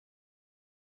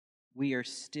We are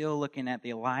still looking at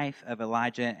the life of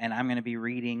Elijah, and I'm going to be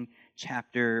reading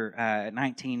chapter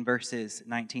 19, verses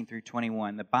 19 through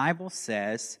 21. The Bible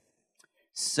says,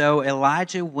 "So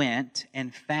Elijah went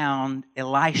and found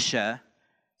Elisha."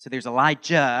 So there's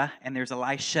Elijah and there's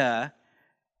Elisha.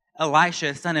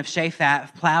 Elisha, son of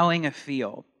Shaphat, plowing a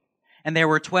field. And there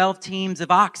were 12 teams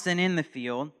of oxen in the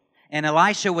field, and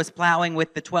Elisha was plowing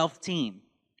with the 12th team.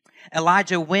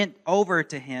 Elijah went over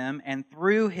to him and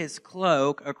threw his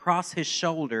cloak across his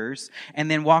shoulders and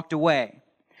then walked away.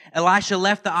 Elisha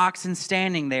left the oxen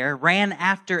standing there, ran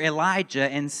after Elijah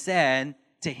and said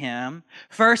to him,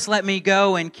 "First let me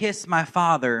go and kiss my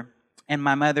father and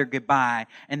my mother goodbye,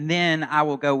 and then I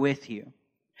will go with you."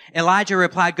 Elijah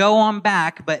replied, "Go on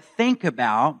back, but think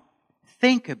about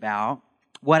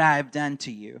what I have done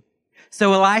to you."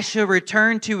 So Elisha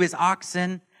returned to his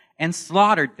oxen and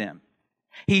slaughtered them.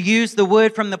 He used the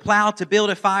wood from the plow to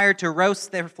build a fire to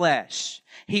roast their flesh.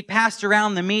 He passed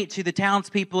around the meat to the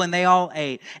townspeople, and they all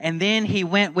ate. And then he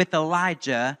went with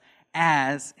Elijah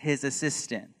as his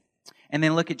assistant. And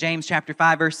then look at James chapter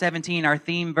 5, verse 17, our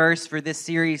theme verse for this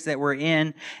series that we're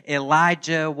in.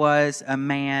 Elijah was a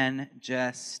man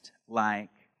just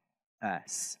like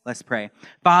us. Let's pray.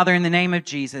 Father, in the name of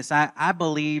Jesus, I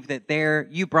believe that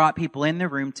you brought people in the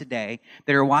room today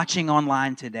that are watching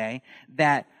online today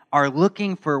that are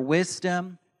looking for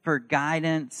wisdom, for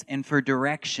guidance, and for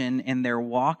direction in their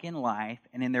walk in life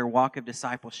and in their walk of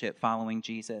discipleship following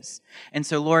Jesus. And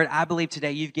so, Lord, I believe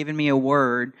today you've given me a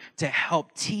word to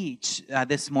help teach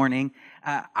this morning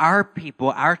our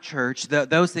people, our church,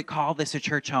 those that call this a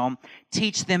church home,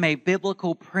 teach them a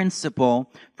biblical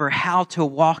principle for how to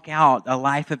walk out a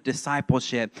life of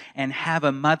discipleship and have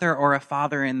a mother or a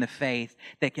father in the faith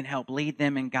that can help lead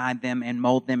them and guide them and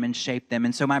mold them and shape them.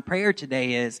 And so my prayer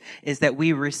today is that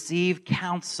we receive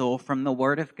counsel from the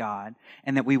Word of God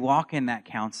and that we walk in that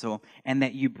counsel and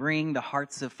that you bring the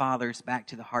hearts of fathers back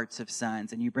to the hearts of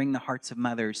sons and you bring the hearts of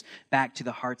mothers back to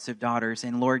the hearts of daughters.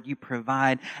 And Lord, you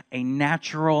provide a natural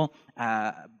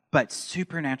but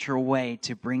supernatural way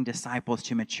to bring disciples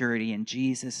to maturity. In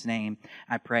Jesus' name,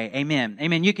 I pray. Amen.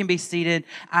 Amen. You can be seated.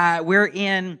 We're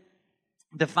in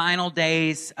the final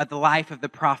days of the life of the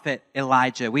prophet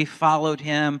Elijah. We followed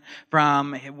him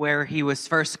from where he was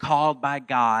first called by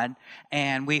God,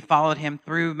 and we followed him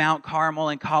through Mount Carmel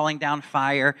and calling down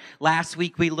fire. Last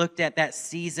week we looked at that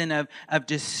season of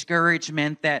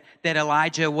discouragement that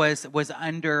Elijah was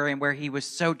under, and where he was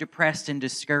so depressed and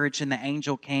discouraged, and the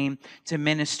angel came to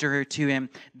minister to him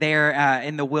there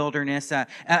in the wilderness.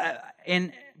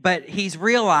 But he's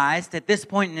realized at this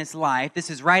point in his life,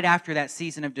 this is right after that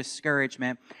season of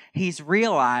discouragement, he's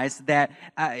realized that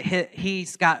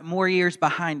he's got more years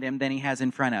behind him than he has in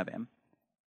front of him.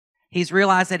 He's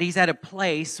realized that he's at a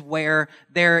place where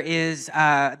there is,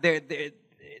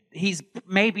 he's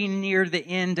maybe near the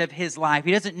end of his life.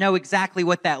 He doesn't know exactly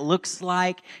what that looks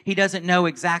like. He doesn't know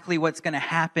exactly what's going to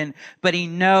happen, but he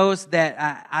knows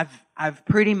that I've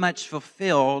pretty much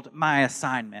fulfilled my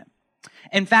assignment.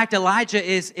 In fact, Elijah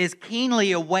is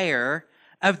keenly aware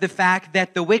of the fact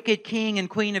that the wicked king and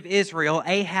queen of Israel,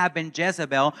 Ahab and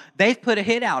Jezebel, they've put a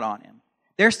hit out on him.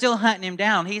 They're still hunting him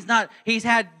down. He's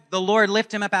had the Lord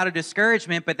lift him up out of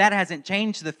discouragement, but that hasn't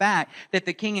changed the fact that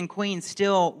the king and queen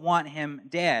still want him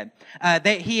dead.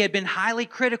 He had been highly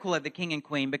critical of the king and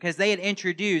queen because they had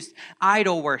introduced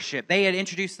idol worship. They had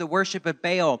introduced the worship of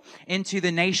Baal into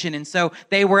the nation. And so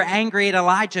they were angry at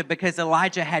Elijah because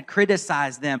Elijah had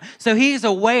criticized them. So he's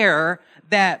aware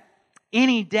that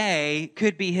any day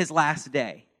could be his last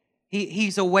day.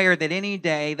 He's aware that any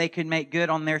day they could make good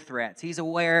on their threats. He's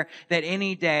aware that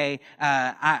any day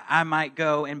I might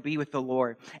go and be with the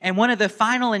Lord. And one of the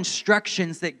final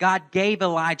instructions that God gave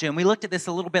Elijah, and we looked at this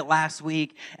a little bit last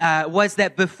week, was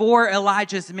that before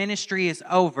Elijah's ministry is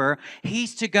over,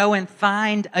 he's to go and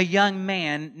find a young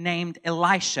man named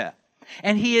Elisha.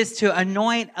 And he is to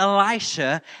anoint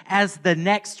Elisha as the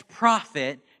next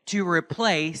prophet to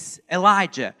replace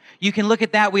Elijah. You can look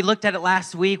at that. We looked at it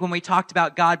last week when we talked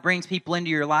about God brings people into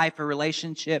your life, a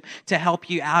relationship to help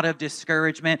you out of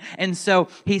discouragement. And so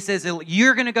he says,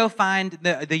 you're going to go find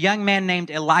the young man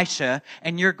named Elisha,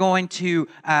 and you're going to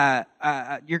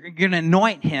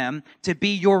anoint him to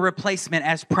be your replacement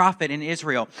as prophet in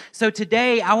Israel. So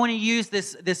today I want to use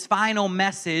this final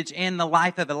message in the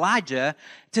life of Elijah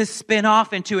to spin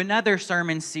off into another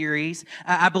sermon series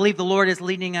I believe the Lord is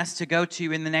leading us to go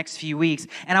to in the next few weeks.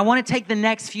 And I want to take the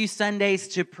next few Sundays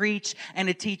to preach and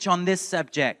to teach on this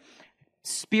subject: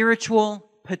 spiritual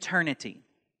paternity.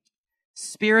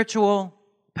 Spiritual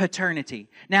paternity.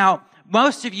 Now,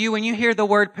 most of you, when you hear the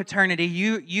word paternity,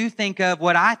 you think of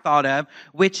what I thought of,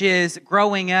 which is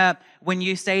growing up when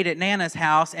you stayed at Nana's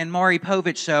house and Maury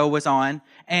Povich show was on,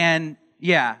 and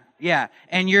yeah.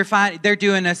 And they're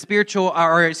doing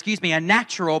a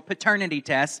natural paternity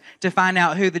test to find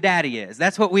out who the daddy is.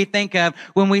 That's what we think of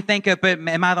when we think of, but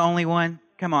am I the only one?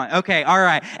 Come on. Okay. All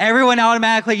right. Everyone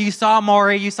automatically, you saw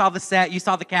Maury, you saw the set, you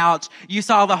saw the couch, you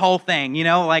saw the whole thing,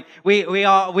 like we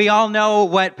all know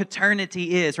what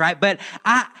paternity is, right? But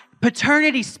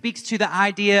paternity speaks to the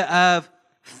idea of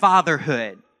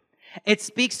fatherhood. It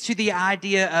speaks to the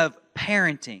idea of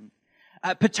parenting.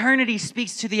 Paternity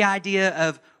speaks to the idea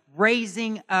of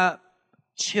raising up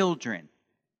children.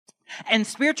 And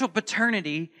spiritual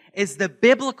paternity is the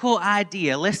biblical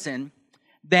idea, listen,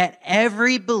 that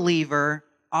every believer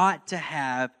ought to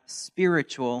have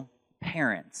spiritual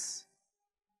parents.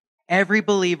 Every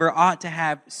believer ought to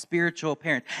have spiritual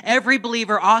parents. Every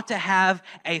believer ought to have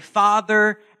a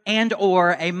father and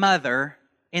or a mother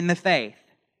in the faith.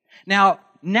 Now,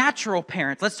 natural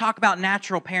parents, let's talk about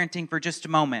natural parenting for just a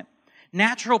moment.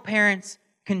 Natural parents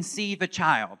conceive a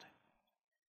child.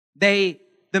 The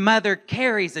mother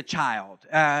carries a child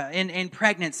in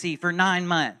pregnancy for 9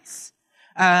 months.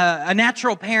 A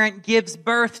natural parent gives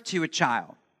birth to a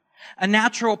child. A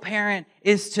natural parent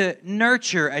is to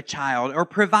nurture a child or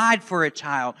provide for a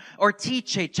child or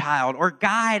teach a child or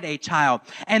guide a child.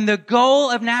 And the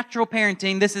goal of natural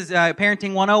parenting, this is a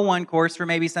Parenting 101 course for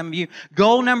maybe some of you.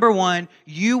 Goal number 1,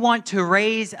 you want to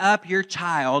raise up your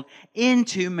child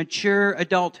into mature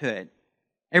adulthood.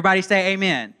 Everybody say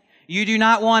amen. You do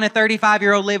not want a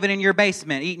 35-year-old living in your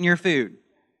basement eating your food.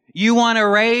 You want to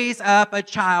raise up a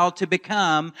child to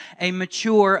become a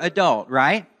mature adult,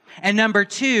 right? And number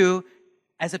 2,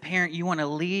 as a parent, you want to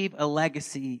leave a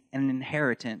legacy and an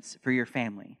inheritance for your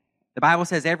family. The Bible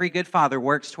says every good father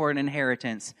works toward an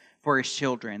inheritance for his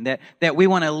children, that we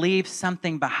want to leave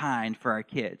something behind for our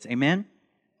kids. Amen?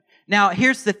 Now,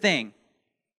 here's the thing.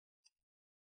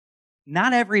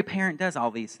 Not every parent does all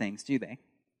these things, do they?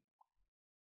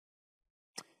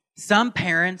 Some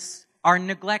parents are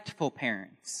neglectful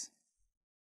parents.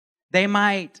 They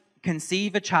might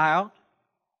conceive a child.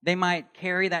 They might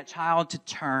carry that child to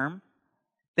term.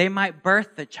 They might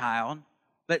birth the child,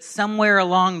 but somewhere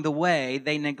along the way,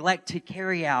 they neglect to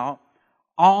carry out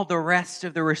all the rest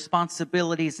of the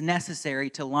responsibilities necessary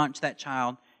to launch that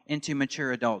child into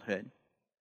mature adulthood.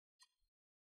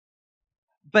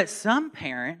 But some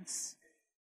parents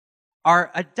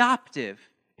are adoptive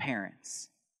parents.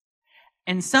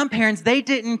 And some parents, they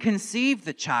didn't conceive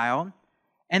the child,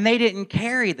 and they didn't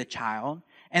carry the child,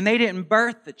 and they didn't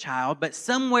birth the child, but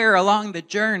somewhere along the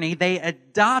journey, they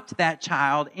adopt that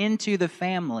child into the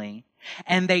family,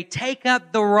 and they take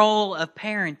up the role of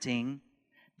parenting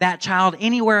that child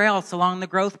anywhere else along the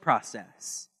growth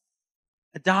process.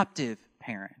 Adoptive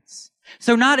parents.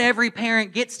 So not every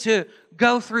parent gets to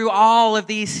go through all of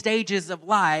these stages of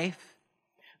life,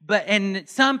 and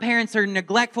some parents are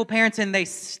neglectful parents and they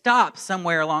stop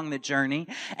somewhere along the journey.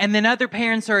 And then other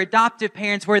parents are adoptive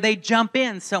parents where they jump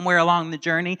in somewhere along the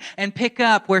journey and pick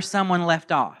up where someone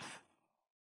left off.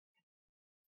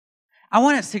 I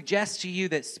want to suggest to you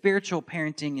that spiritual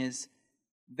parenting is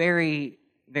very,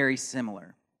 very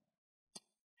similar.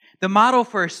 The model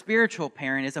for a spiritual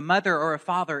parent as a mother or a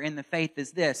father in the faith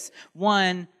is this.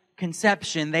 1,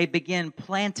 conception. They begin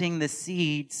planting the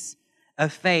seeds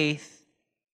of faith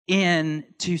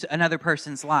into another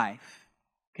person's life.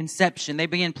 Conception. They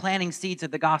begin planting seeds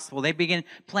of the gospel. They begin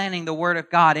planting the word of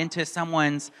God into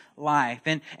someone's life.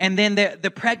 And then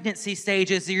the pregnancy stage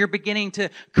is you're beginning to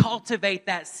cultivate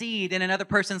that seed in another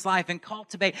person's life and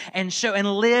cultivate and show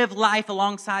and live life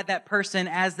alongside that person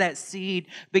as that seed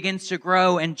begins to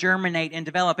grow and germinate and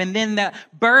develop. And then the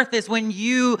birth is when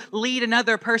you lead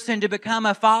another person to become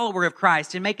a follower of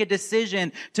Christ and make a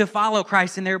decision to follow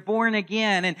Christ, and they're born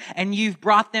again, and you've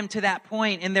brought them to that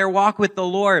point in their walk with the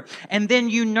Lord. And then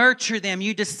you nurture them,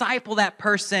 you disciple that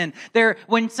person.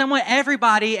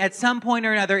 Everybody at some point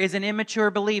or another is an immature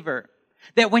believer.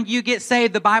 That when you get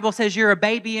saved, the Bible says you're a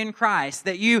baby in Christ,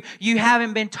 that you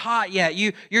haven't been taught yet.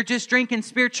 You're just drinking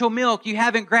spiritual milk. You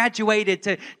haven't graduated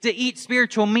to eat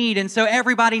spiritual meat. And so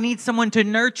everybody needs someone to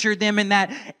nurture them in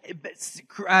that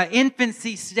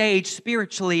infancy stage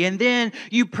spiritually. And then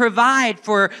you provide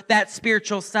for that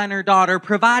spiritual son or daughter,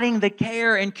 providing the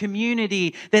care and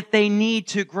community that they need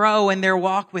to grow in their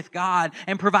walk with God,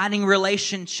 and providing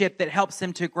relationship that helps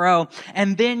them to grow.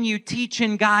 And then you teach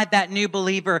and guide that new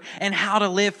believer and how how to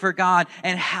live for God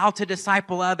and how to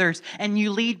disciple others. And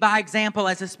you lead by example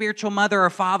as a spiritual mother or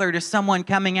father to someone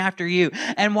coming after you.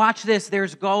 And watch this,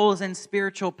 there's goals in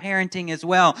spiritual parenting as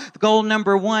well. Goal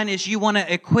number 1 is you want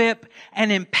to equip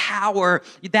and empower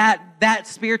that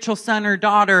spiritual son or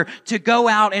daughter to go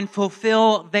out and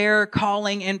fulfill their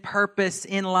calling and purpose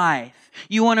in life.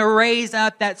 You want to raise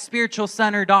up that spiritual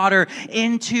son or daughter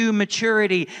into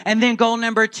maturity. And then goal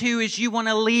number 2 is you want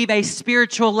to leave a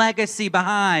spiritual legacy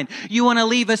behind. You want to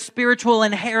leave a spiritual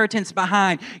inheritance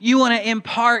behind. You want to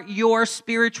impart your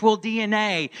spiritual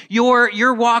DNA,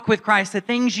 your walk with Christ, the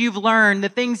things you've learned, the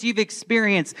things you've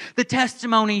experienced, the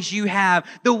testimonies you have,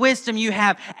 the wisdom you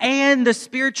have, and the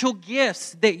spiritual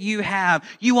gifts that you have.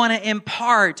 You want to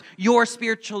impart your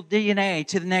spiritual DNA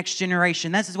to the next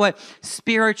generation. This is what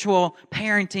spiritual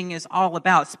parenting is all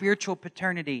about, spiritual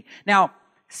paternity. Now,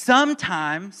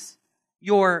 sometimes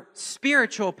your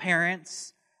spiritual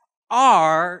parents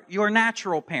are your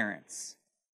natural parents.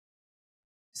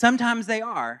 Sometimes they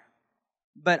are,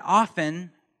 but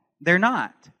often they're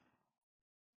not.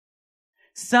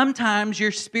 Sometimes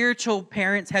your spiritual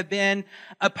parents have been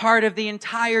a part of the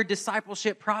entire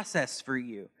discipleship process for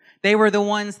you. They were the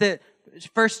ones that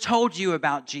first told you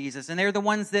about Jesus, and they're the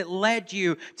ones that led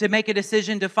you to make a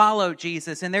decision to follow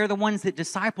Jesus, and they're the ones that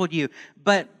discipled you.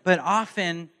 But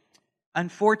often,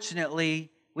 unfortunately,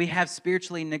 we have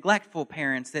spiritually neglectful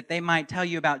parents that they might tell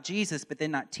you about Jesus, but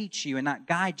then not teach you and not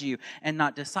guide you and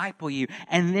not disciple you.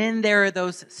 And then there are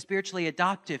those spiritually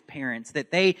adoptive parents that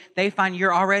they find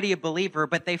you're already a believer,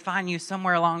 but they find you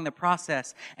somewhere along the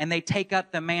process, and they take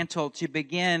up the mantle to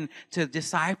begin to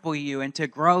disciple you and to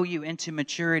grow you into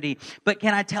maturity. But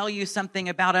can I tell you something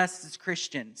about us as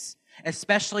Christians?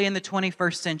 Especially in the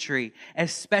 21st century,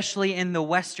 especially in the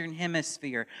Western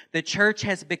Hemisphere, the church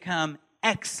has become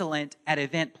excellent at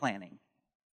event planning.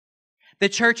 The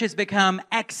church has become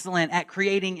excellent at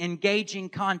creating engaging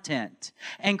content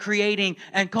and creating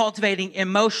and cultivating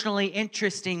emotionally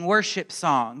interesting worship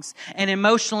songs and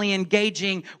emotionally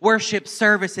engaging worship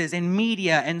services and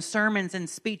media and sermons and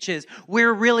speeches.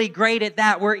 We're really great at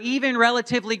that. We're even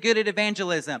relatively good at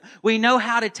evangelism. We know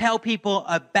how to tell people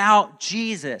about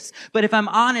Jesus. But if I'm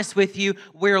honest with you,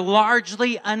 we're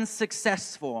largely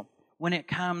unsuccessful when it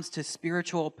comes to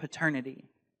spiritual paternity,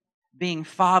 being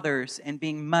fathers and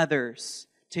being mothers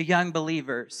to young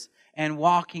believers and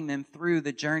walking them through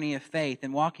the journey of faith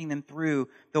and walking them through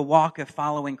the walk of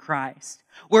following Christ.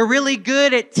 We're really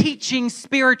good at teaching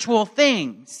spiritual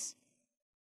things.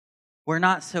 We're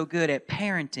not so good at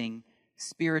parenting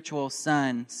spiritual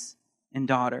sons and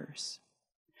daughters.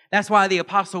 That's why the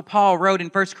Apostle Paul wrote in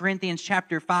 1 Corinthians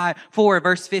chapter 4,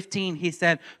 verse 15, he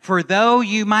said, "For though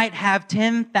you might have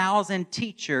 10,000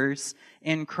 teachers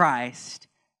in Christ,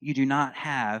 you do not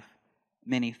have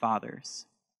many fathers."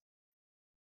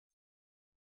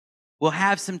 We'll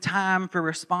have some time for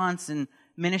response and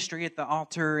ministry at the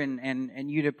altar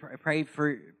and you to pray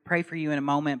for you in a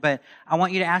moment. But I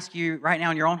want you to ask you right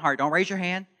now in your own heart, don't raise your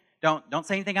hand, don't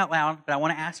say anything out loud, but I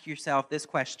want to ask yourself this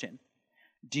question.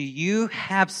 Do you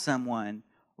have someone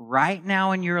right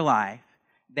now in your life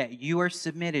that you are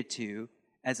submitted to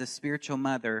as a spiritual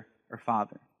mother or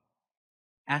father?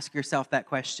 Ask yourself that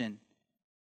question.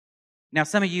 Now,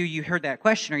 some of you heard that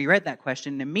question or you read that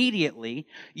question, and immediately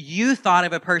you thought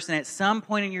of a person at some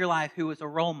point in your life who was a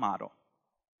role model.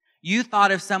 You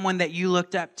thought of someone that you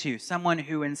looked up to, someone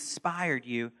who inspired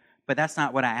you, but that's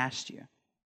not what I asked you.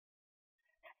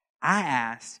 I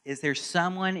asked, is there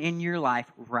someone in your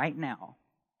life right now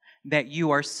that you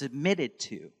are submitted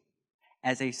to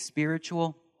as a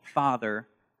spiritual father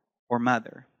or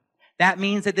mother? That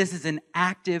means that this is an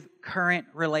active, current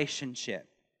relationship.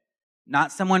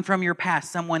 Not someone from your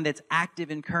past, someone that's active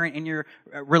and current in your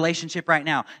relationship right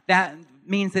now. That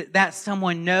means that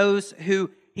someone knows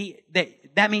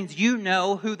that means you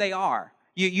know who they are.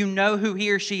 You know who he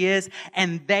or she is,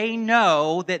 and they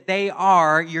know that they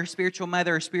are your spiritual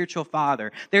mother or spiritual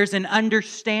father. There's an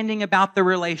understanding about the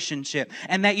relationship,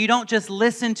 and that you don't just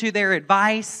listen to their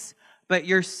advice, but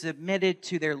you're submitted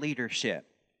to their leadership.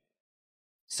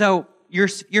 So your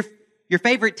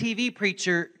favorite TV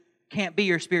preacher can't be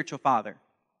your spiritual father.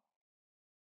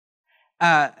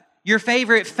 Your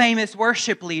favorite famous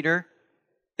worship leader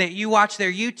that you watch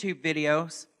their YouTube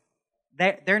videos,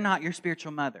 they're not your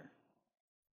spiritual mother.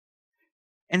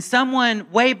 And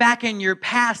someone way back in your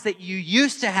past that you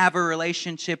used to have a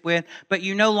relationship with, but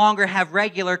you no longer have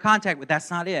regular contact with,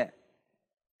 that's not it.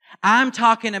 I'm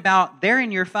talking about they're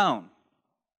in your phone,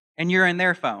 and you're in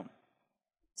their phone.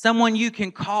 Someone you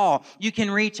can call, you can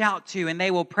reach out to, and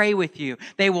they will pray with you.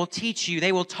 They will teach you.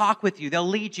 They will talk with you. They'll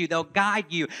lead you. They'll guide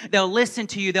you. They'll listen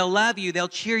to you. They'll love you. They'll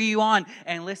cheer you on.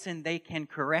 And listen, they can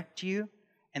correct you,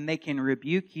 and they can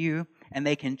rebuke you, and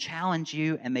they can challenge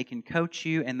you, and they can coach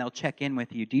you, and they'll check in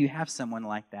with you. Do you have someone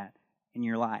like that in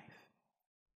your life?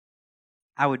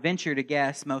 I would venture to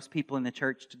guess most people in the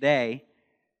church today,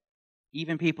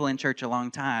 even people in church a long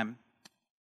time,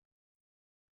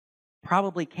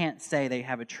 probably can't say they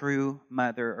have a true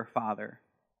mother or father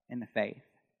in the faith.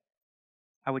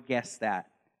 I would guess that,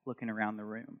 looking around the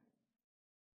room.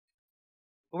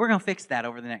 But we're going to fix that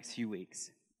over the next few weeks.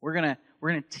 We're going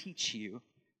to teach you.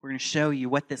 We're going to show you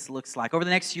what this looks like. Over the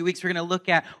next few weeks, we're going to look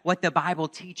at what the Bible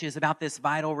teaches about this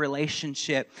vital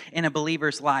relationship in a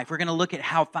believer's life. We're going to look at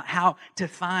how to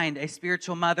find a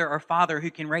spiritual mother or father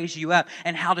who can raise you up,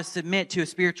 and how to submit to a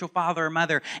spiritual father or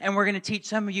mother. And we're going to teach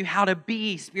some of you how to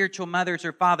be spiritual mothers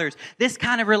or fathers. This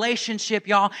kind of relationship,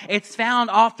 y'all, it's found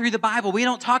all through the Bible. We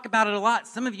don't talk about it a lot.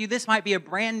 Some of you, this might be a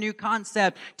brand new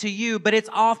concept to you, but it's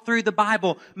all through the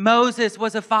Bible. Moses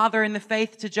was a father in the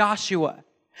faith to Joshua.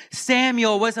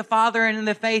 Samuel was a father in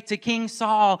the faith to King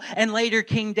Saul and later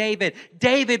King David.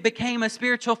 David became a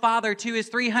spiritual father to his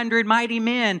 300 mighty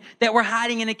men that were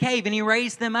hiding in a cave, and he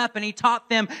raised them up and he taught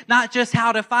them not just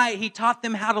how to fight, he taught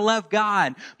them how to love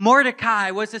God.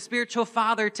 Mordecai was a spiritual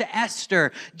father to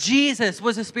Esther. Jesus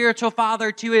was a spiritual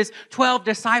father to his 12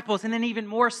 disciples, and then even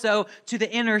more so to the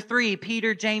inner three,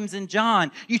 Peter, James, and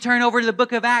John. You turn over to the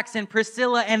book of Acts, and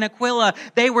Priscilla and Aquila,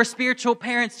 they were spiritual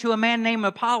parents to a man named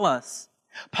Apollos.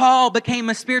 Paul became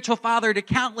a spiritual father to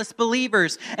countless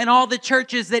believers and all the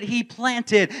churches that he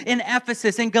planted in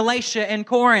Ephesus, in Galatia, and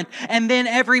Corinth. And then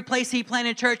every place he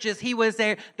planted churches, he was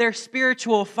their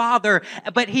spiritual father.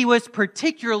 But he was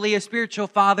particularly a spiritual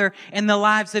father in the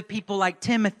lives of people like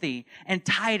Timothy and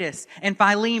Titus and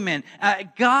Philemon.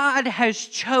 God has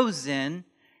chosen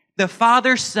the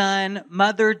father-son,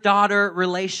 mother-daughter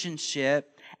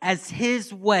relationship as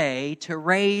his way to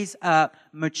raise up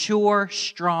mature,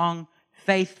 strong,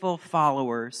 faithful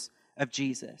followers of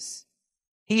Jesus.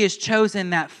 He has chosen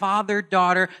that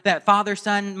father-daughter, that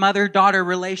father-son, mother-daughter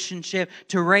relationship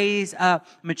to raise up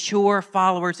mature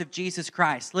followers of Jesus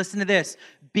Christ. Listen to this.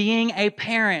 Being a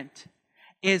parent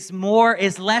is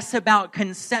less about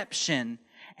conception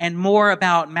and more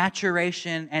about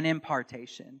maturation and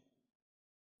impartation.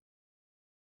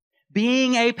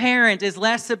 Being a parent is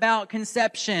less about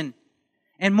conception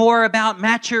and more about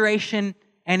maturation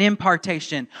and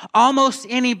impartation. Almost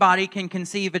anybody can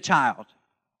conceive a child.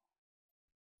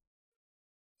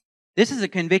 This is a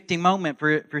convicting moment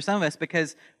for some of us,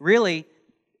 because really,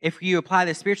 if you apply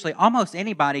this spiritually, almost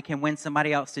anybody can win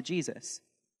somebody else to Jesus.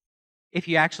 If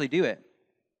you actually do it.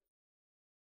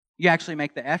 You actually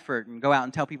make the effort and go out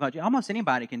and tell people, almost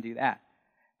anybody can do that.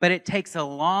 But it takes a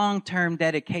long-term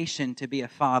dedication to be a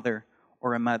father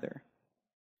or a mother.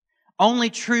 Only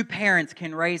true parents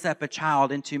can raise up a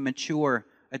child into mature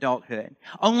adulthood.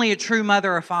 Only a true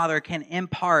mother or father can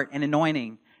impart an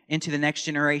anointing into the next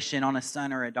generation on a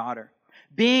son or a daughter.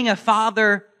 Being a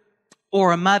father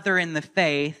or a mother in the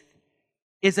faith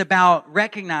is about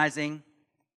recognizing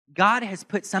God has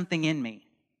put something in me.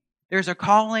 There's a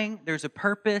calling, there's a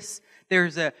purpose, there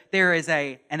is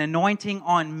an anointing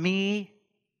on me,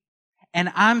 and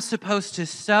I'm supposed to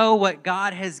sow what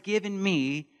God has given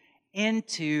me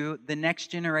into the next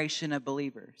generation of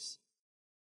believers.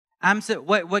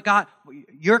 What God,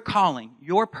 your calling,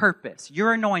 your purpose,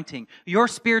 your anointing, your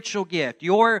spiritual gift,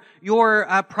 your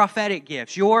prophetic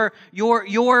gifts, your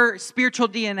spiritual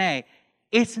DNA,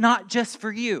 it's not just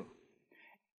for you.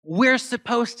 We're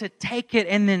supposed to take it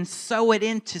and then sow it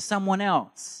into someone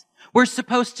else. We're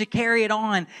supposed to carry it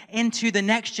on into the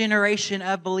next generation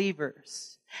of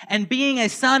believers. And being a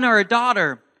son or a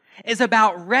daughter is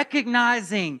about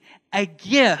recognizing a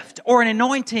gift or an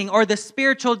anointing or the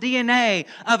spiritual DNA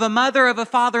of a mother, of a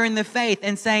father in the faith,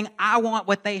 and saying, I want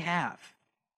what they have.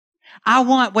 I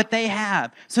want what they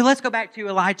have. So let's go back to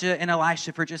Elijah and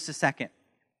Elisha for just a second.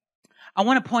 I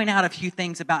want to point out a few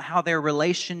things about how their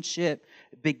relationship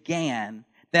began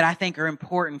that I think are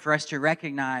important for us to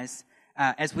recognize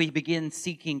as we begin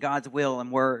seeking God's will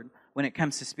and word when it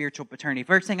comes to spiritual paternity.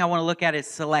 First thing I want to look at is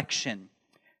selection.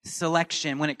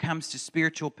 Selection when it comes to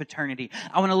spiritual paternity.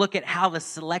 I want to look at how the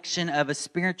selection of a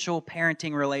spiritual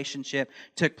parenting relationship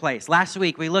took place. Last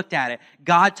week we looked at it.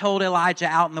 God told Elijah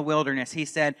out in the wilderness, he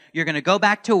said, you're going to go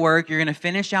back to work. You're going to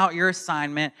finish out your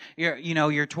assignment.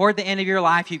 You're toward the end of your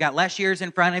life. You've got less years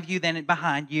in front of you than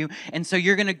behind you. And so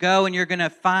you're going to go and you're going to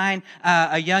find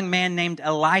a young man named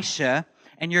Elisha,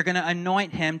 and you're going to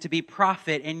anoint him to be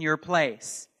prophet in your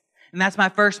place. And that's my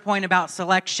first point about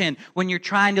selection when you're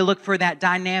trying to look for that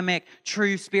dynamic,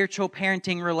 true spiritual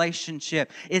parenting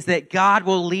relationship, is that God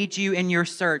will lead you in your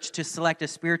search to select a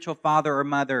spiritual father or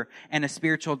mother and a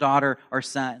spiritual daughter or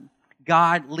son.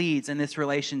 God leads in this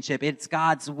relationship. It's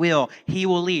God's will. He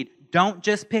will lead. Don't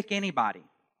just pick anybody.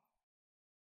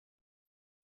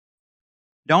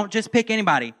 Don't just pick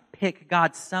anybody. Pick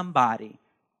God somebody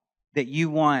that you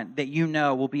want, that you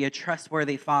know will be a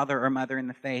trustworthy father or mother in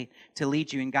the faith to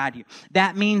lead you and guide you.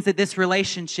 That means that this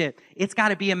relationship, it's got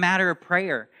to be a matter of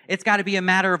prayer. It's got to be a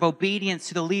matter of obedience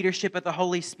to the leadership of the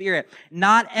Holy Spirit.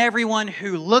 Not everyone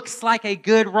who looks like a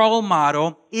good role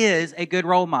model is a good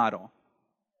role model.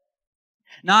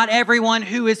 Not everyone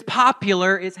who is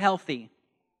popular is healthy.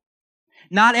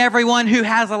 Not everyone who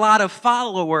has a lot of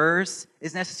followers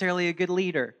is necessarily a good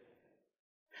leader.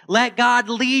 Let God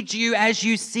lead you as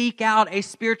you seek out a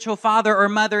spiritual father or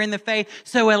mother in the faith.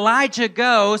 So Elijah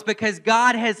goes because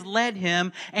God has led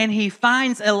him, and he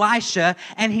finds Elisha,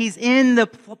 and he's in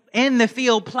the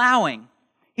field plowing.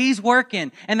 He's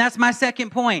working. And that's my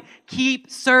second point. Keep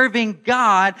serving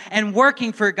God and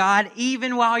working for God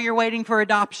even while you're waiting for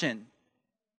adoption.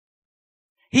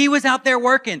 He was out there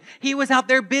working. He was out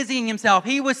there busying himself.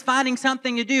 He was finding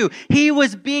something to do. He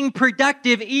was being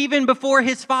productive even before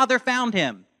his father found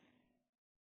him.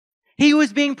 He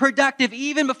was being productive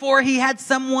even before he had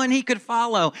someone he could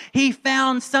follow. He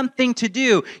found something to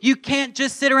do. You can't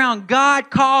just sit around. God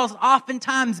calls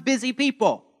oftentimes busy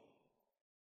people.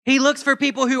 He looks for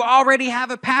people who already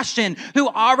have a passion, who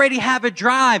already have a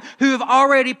drive, who have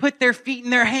already put their feet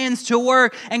and their hands to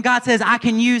work. And God says, I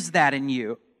can use that in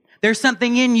you. There's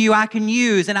something in you I can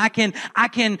use, and I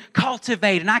can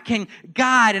cultivate, and I can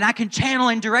guide, and I can channel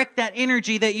and direct that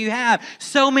energy that you have.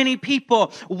 So many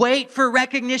people wait for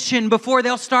recognition before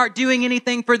they'll start doing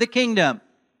anything for the kingdom.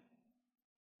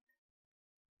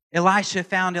 Elijah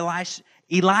found Elisha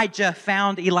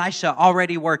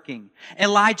already working.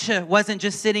 Elijah wasn't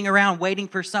just sitting around waiting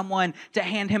for someone to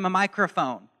hand him a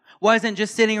microphone. Wasn't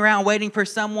just sitting around waiting for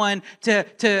someone to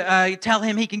tell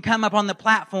him he can come up on the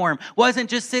platform. Wasn't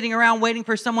just sitting around waiting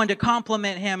for someone to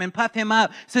compliment him and puff him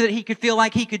up so that he could feel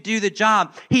like he could do the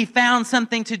job. He found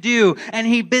something to do, and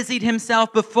he busied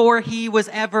himself before he was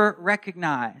ever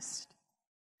recognized.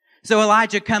 So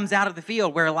Elijah comes out of the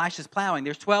field where Elisha's plowing.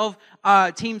 There's 12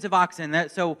 teams of oxen.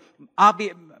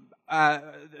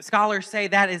 Scholars say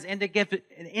that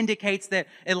indicates that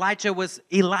Elisha was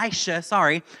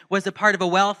a part of a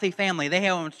wealthy family. They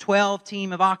had 12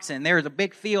 team of oxen. There was a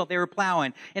big field they were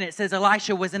plowing. And it says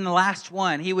Elisha was in the last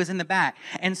one. He was in the back.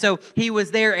 And so he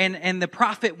was there, and the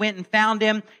prophet went and found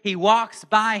him. He walks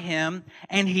by him,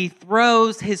 and he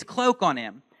throws his cloak on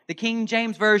him. The King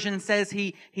James Version says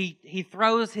he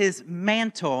throws his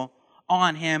mantle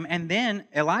on him, and then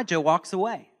Elijah walks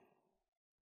away.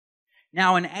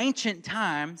 Now, in ancient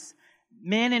times,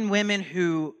 men and women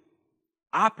who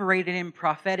operated in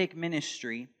prophetic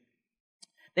ministry,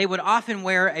 they would often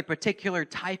wear a particular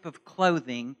type of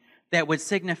clothing that would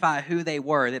signify who they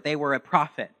were, that they were a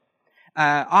prophet.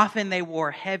 Often they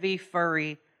wore heavy,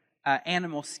 furry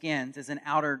animal skins as an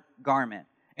outer garment.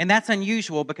 And that's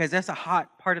unusual because that's a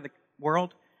hot part of the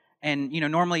world. And,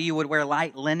 normally you would wear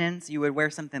light linens. You would wear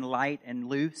something light and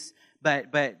loose.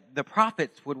 But the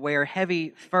prophets would wear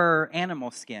heavy fur animal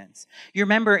skins. You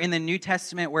remember in the New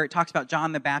Testament where it talks about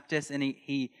John the Baptist, and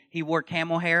he wore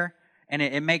camel hair, and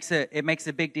it makes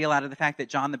a big deal out of the fact that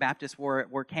John the Baptist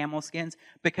wore camel skins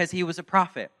because he was a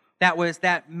prophet.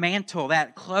 That mantle,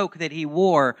 that cloak that he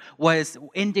wore was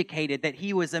indicated that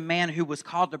he was a man who was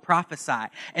called to prophesy.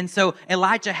 And so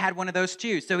Elijah had one of those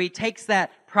too. So he takes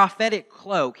that prophetic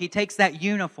cloak, he takes that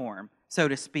uniform, so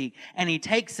to speak, and he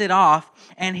takes it off,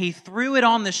 and he threw it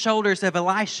on the shoulders of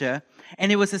Elisha,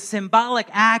 and it was a symbolic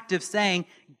act of saying,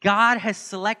 God has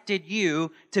selected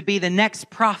you to be the next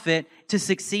prophet to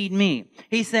succeed me.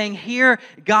 He's saying, here,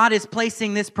 God is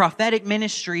placing this prophetic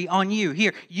ministry on you.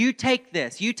 Here, you take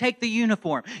this. You take the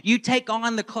uniform. You take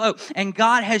on the cloak. And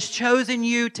God has chosen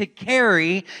you to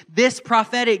carry this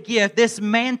prophetic gift, this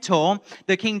mantle,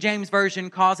 the King James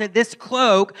Version calls it, this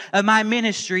cloak of my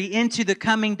ministry into the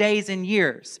coming days and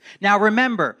years. Now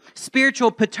remember,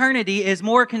 spiritual paternity is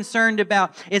more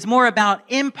about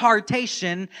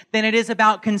impartation than it is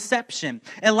about conception.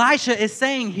 Elisha is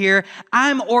saying here,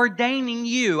 I'm ordaining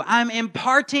you. I'm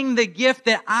imparting the gift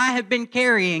that I have been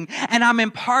carrying, and I'm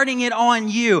imparting it on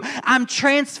you. I'm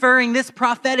transferring this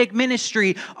prophetic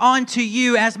ministry onto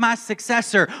you as my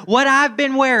successor. What I've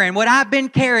been wearing, what I've been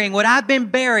carrying, what I've been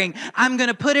bearing, I'm going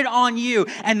to put it on you.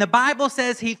 And the Bible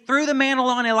says he threw the mantle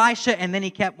on Elisha, and then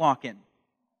he kept walking.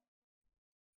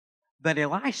 But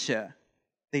Elisha,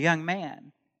 the young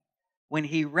man, when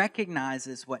he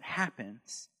recognizes what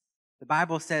happens, the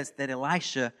Bible says that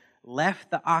Elisha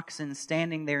left the oxen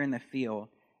standing there in the field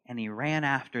and he ran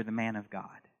after the man of God.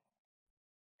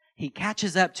 He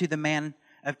catches up to the man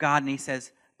of God and he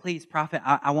says, please, prophet,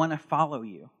 I want to follow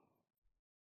you.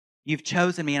 You've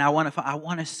chosen me and I want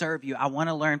to serve you. I want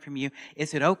to learn from you.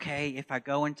 Is it okay if I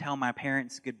go and tell my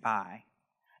parents goodbye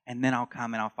and then I'll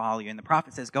come and I'll follow you? And the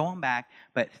prophet says, go on back,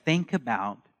 but think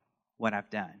about what I've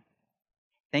done.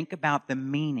 Think about the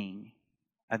meaning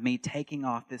of me taking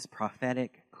off this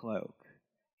prophetic cloak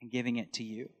and giving it to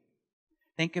you.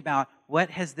 Think about, what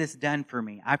has this done for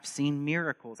me? I've seen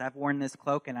miracles. I've worn this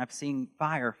cloak and I've seen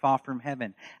fire fall from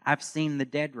heaven. I've seen the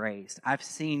dead raised. I've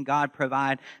seen God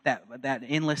provide that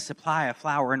endless supply of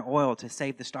flour and oil to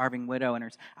save the starving widow and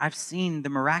hers. I've seen the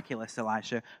miraculous,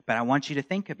 Elisha, but I want you to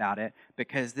think about it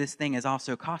because this thing has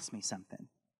also cost me something.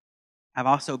 I've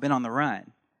also been on the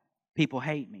run. People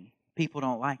hate me. People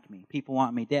don't like me. People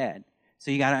want me dead.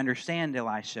 So you got to understand,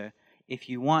 Elisha, if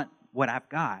you want what I've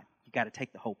got, you got to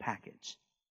take the whole package.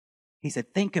 He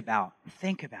said, think about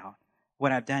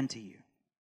what I've done to you.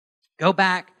 Go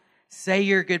back, say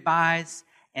your goodbyes,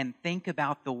 and think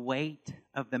about the weight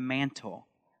of the mantle,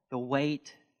 the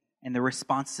weight and the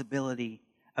responsibility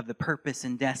of the purpose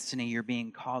and destiny you're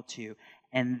being called to,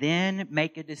 and then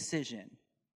make a decision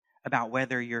about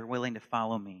whether you're willing to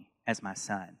follow me as my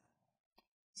son.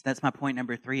 So that's my point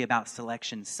number 3 about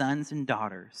selection. Sons and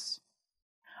daughters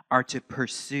are to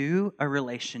pursue a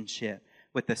relationship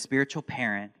with a spiritual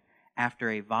parent after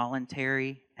a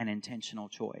voluntary and intentional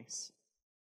choice.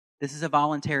 This is a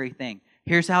voluntary thing.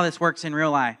 Here's how this works in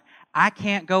real life. I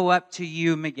can't go up to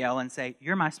you, Miguel, and say,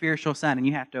 you're my spiritual son and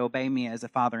you have to obey me as a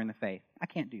father in the faith. I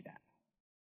can't do that.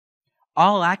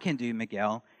 All I can do,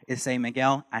 Miguel, is say,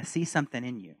 Miguel, I see something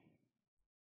in you.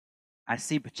 I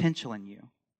see potential in you.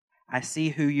 I see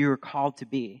who you're called to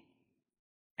be.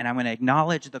 And I'm going to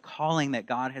acknowledge the calling that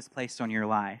God has placed on your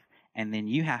life. And then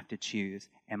you have to choose,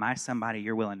 am I somebody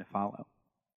you're willing to follow?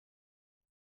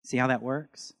 See how that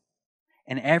works?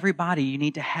 And everybody, you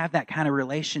need to have that kind of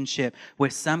relationship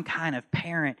with some kind of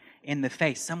parent in the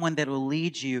faith, someone that will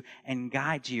lead you and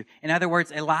guide you. In other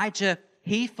words, Elijah,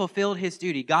 he fulfilled his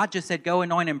duty. God just said, go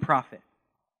anoint him prophet.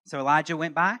 So Elijah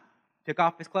went by, took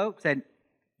off his cloak, said,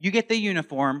 you get the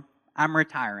uniform, I'm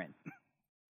retiring.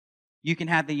 You can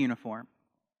have the uniform.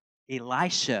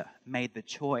 Elisha made the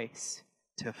choice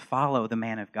to follow the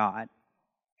man of God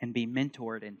and be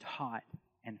mentored and taught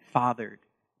and fathered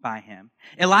by him.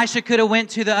 Elisha could have went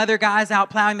to the other guys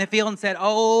out plowing the field and said,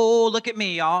 oh, look at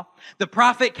me, y'all. The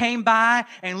prophet came by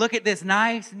and look at this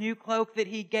nice new cloak that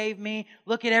he gave me.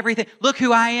 Look at everything. Look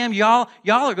who I am. Y'all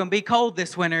are going to be cold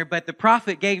this winter, but the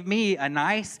prophet gave me a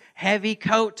nice heavy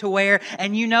coat to wear.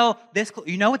 And you know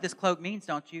what this cloak means,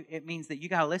 don't you? It means that you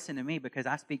got to listen to me because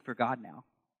I speak for God now.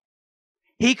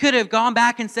 He could have gone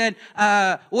back and said,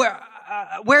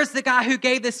 where's the guy who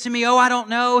gave this to me? Oh, I don't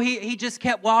know. He just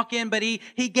kept walking, but he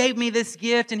gave me this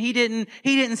gift and he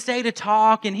didn't stay to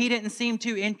talk and he didn't seem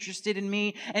too interested in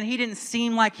me and he didn't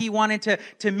seem like he wanted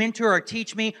to mentor or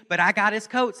teach me, but I got his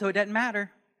coat, so it doesn't matter.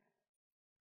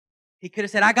 He could have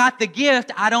said, I got the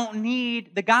gift. I don't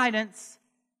need the guidance.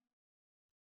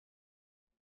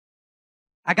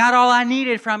 I got all I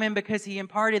needed from him because he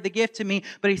imparted the gift to me,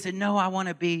 but he said, no, I want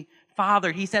to be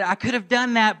fathered. He said, I could have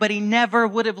done that, but he never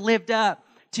would have lived up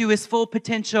to his full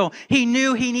potential. He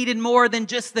knew he needed more than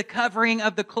just the covering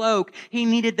of the cloak. He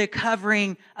needed the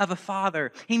covering of a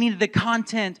father. He needed the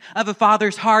content of a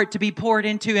father's heart to be poured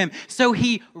into him. So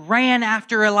he ran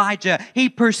after Elijah. He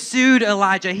pursued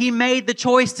Elijah. He made the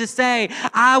choice to say,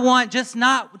 I want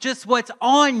not just what's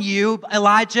on you,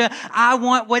 Elijah. I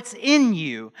want what's in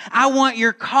you. I want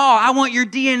your call. I want your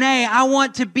DNA. I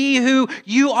want to be who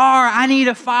you are. I need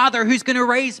a father who's going to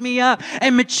raise me up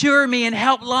and mature me and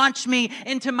help launch me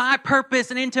into my purpose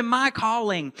and into my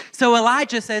calling. So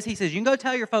Elijah says, you can go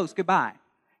tell your folks goodbye.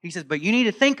 He says, but you need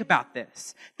to think about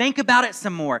this. Think about it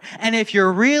some more. And if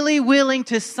you're really willing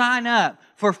to sign up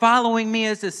for following me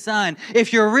as a son,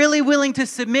 if you're really willing to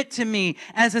submit to me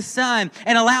as a son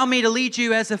and allow me to lead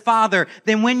you as a father,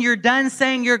 then when you're done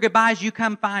saying your goodbyes, you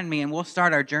come find me and we'll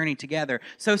start our journey together.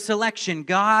 So selection,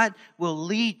 God will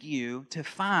lead you to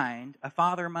find a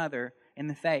father or mother in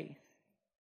the faith.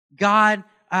 God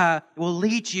will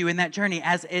lead you in that journey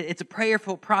as it's a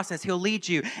prayerful process. He'll lead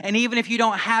you. And even if you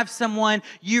don't have someone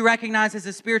you recognize as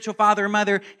a spiritual father or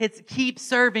mother, keep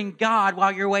serving God while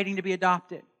you're waiting to be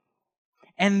adopted.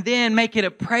 And then make it a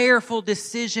prayerful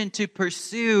decision to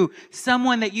pursue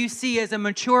someone that you see as a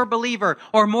mature believer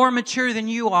or more mature than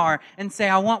you are and say,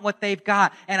 I want what they've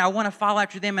got and I want to follow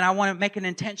after them and I want to make an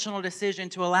intentional decision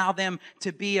to allow them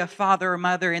to be a father or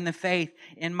mother in the faith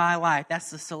in my life.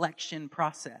 That's the selection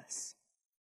process.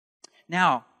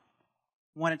 Now,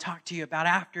 I want to talk to you about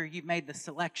after you've made the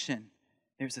selection,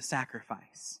 there's a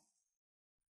sacrifice.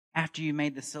 After you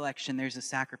made the selection, there's a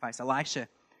sacrifice. Elisha,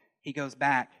 he goes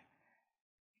back.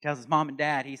 He tells his mom and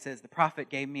dad, he says, the prophet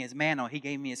gave me his mantle. He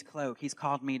gave me his cloak. He's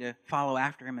called me to follow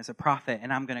after him as a prophet,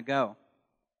 and I'm going to go. And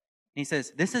he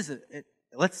says,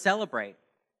 let's celebrate.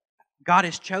 God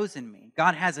has chosen me.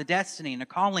 God has a destiny and a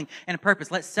calling and a purpose.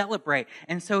 Let's celebrate.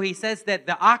 And so he says that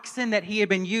the oxen that he had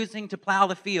been using to plow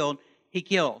the field, he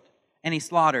killed, and he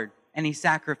slaughtered, and he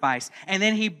sacrificed. And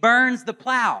then he burns the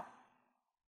plow.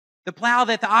 The plow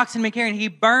that the oxen been carrying, he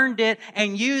burned it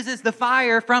and uses the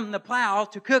fire from the plow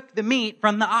to cook the meat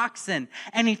from the oxen.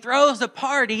 And he throws a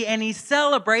party and he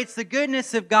celebrates the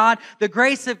goodness of God, the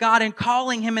grace of God in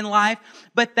calling him in life.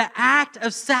 But the act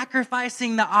of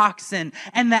sacrificing the oxen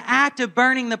and the act of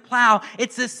burning the plow,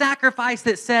 it's a sacrifice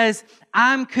that says,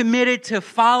 I'm committed to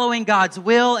following God's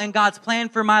will and God's plan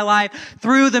for my life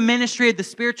through the ministry of the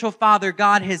spiritual father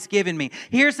God has given me.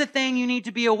 Here's the thing you need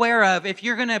to be aware of if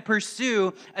you're going to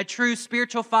pursue a true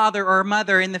spiritual father or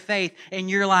mother in the faith in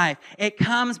your life. It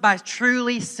comes by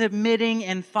truly submitting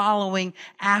and following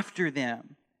after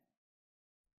them.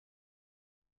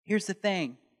 Here's the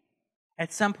thing.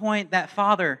 At some point, that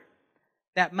father,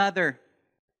 that mother,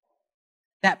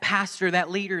 that pastor,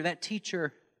 that leader, that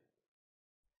teacher,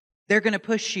 they're going to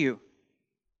push you.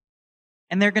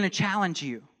 And they're going to challenge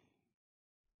you.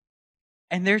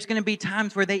 And there's going to be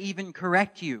times where they even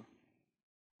correct you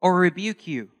or rebuke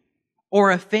you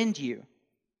or offend you.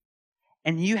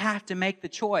 And you have to make the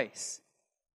choice.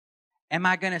 Am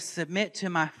I going to submit to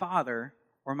my father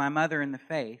or my mother in the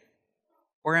faith?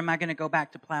 Or am I going to go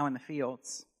back to plowing the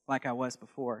fields like I was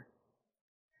before?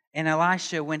 And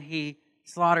Elisha, when he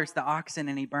slaughters the oxen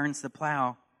and he burns the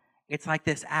plow, it's like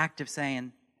this act of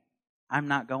saying, I'm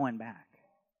not going back.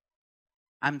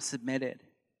 I'm submitted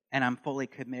and I'm fully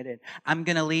committed. I'm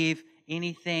going to leave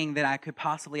anything that I could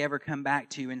possibly ever come back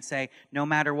to and say, no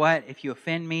matter what, if you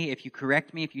offend me, if you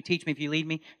correct me, if you teach me, if you lead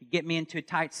me, you get me into a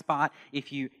tight spot,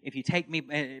 if you take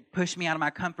me, push me out of my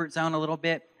comfort zone a little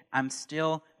bit, I'm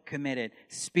still committed.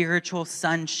 Spiritual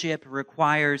sonship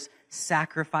requires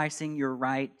sacrificing your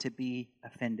right to be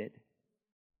offended.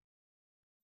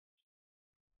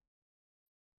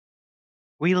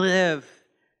 We live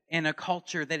in a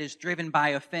culture that is driven by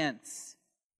offense.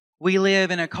 We live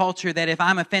in a culture that if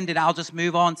I'm offended, I'll just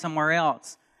move on somewhere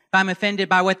else. If I'm offended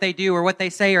by what they do or what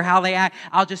they say or how they act,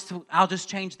 I'll just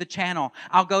change the channel.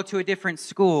 I'll go to a different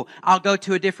school. I'll go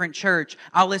to a different church.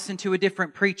 I'll listen to a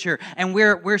different preacher. And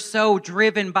we're so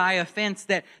driven by offense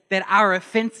that our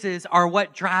offenses are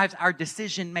what drives our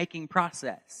decision-making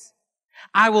process.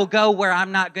 I will go where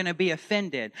I'm not going to be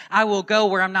offended. I will go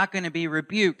where I'm not going to be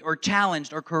rebuked or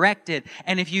challenged or corrected.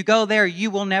 And if you go there,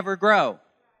 you will never grow.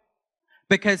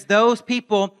 Because those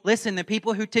people, listen, the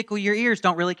people who tickle your ears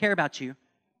don't really care about you.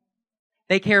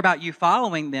 They care about you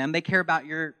following them. They care about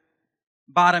your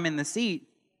bottom in the seat.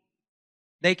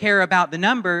 They care about the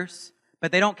numbers,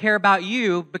 but they don't care about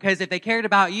you, because if they cared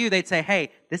about you, they'd say,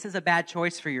 hey, this is a bad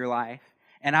choice for your life.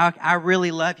 And I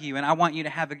really love you and I want you to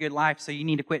have a good life, so you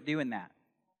need to quit doing that.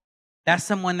 That's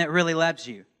someone that really loves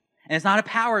you. And it's not a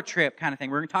power trip kind of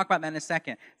thing. We're going to talk about that in a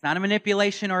second. It's not a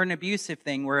manipulation or an abusive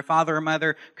thing where a father or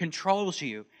mother controls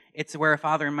you. It's where a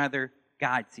father and mother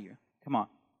guides you. Come on.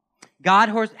 God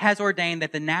has ordained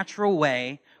that the natural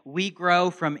way we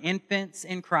grow from infants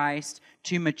in Christ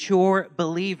to mature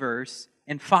believers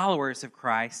and followers of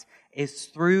Christ is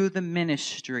through the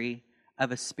ministry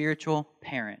of a spiritual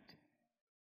parent.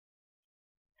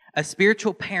 A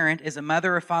spiritual parent is a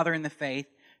mother or father in the faith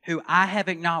who I have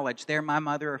acknowledged they're my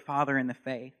mother or father in the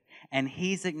faith, and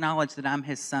he's acknowledged that I'm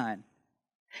his son.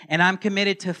 And I'm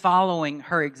committed to following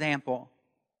her example.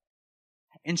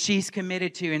 And she's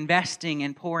committed to investing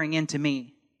and pouring into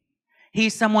me.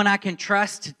 He's someone I can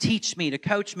trust to teach me, to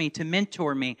coach me, to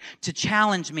mentor me, to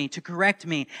challenge me, to correct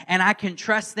me, and I can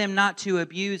trust them not to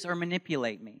abuse or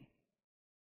manipulate me.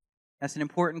 That's an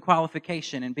important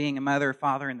qualification in being a mother or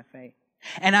father in the faith.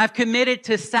 And I've committed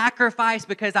to sacrifice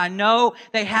because I know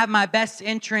they have my best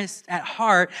interests at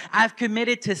heart. I've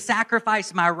committed to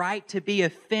sacrifice my right to be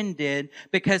offended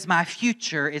because my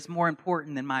future is more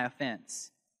important than my offense.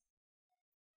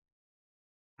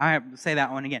 I have to say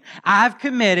that one again. I've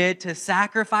committed to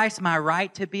sacrifice my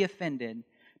right to be offended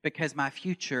because my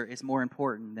future is more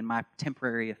important than my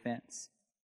temporary offense.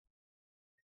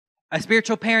 A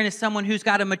spiritual parent is someone who's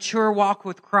got a mature walk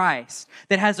with Christ,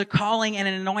 that has a calling and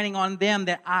an anointing on them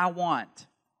that I want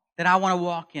to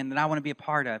walk in, that I want to be a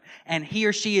part of. And he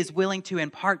or she is willing to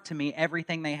impart to me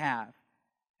everything they have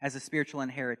as a spiritual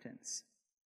inheritance.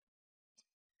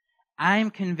 I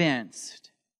am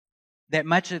convinced that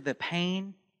much of the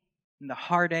pain and the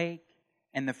heartache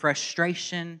and the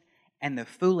frustration and the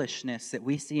foolishness that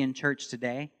we see in church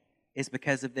today is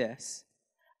because of this.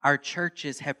 Our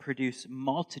churches have produced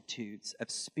multitudes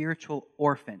of spiritual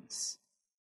orphans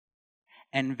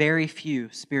and very few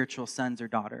spiritual sons or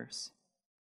daughters.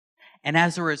 And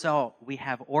as a result, we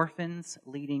have orphans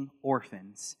leading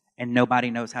orphans, and nobody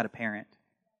knows how to parent.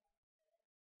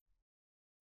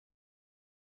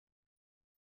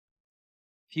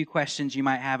 A few questions you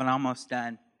might have, and I'm almost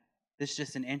done. This is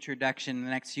just an introduction. In the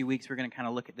next few weeks, we're going to kind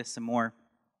of look at this some more.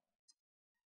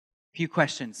 A few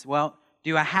questions. Well,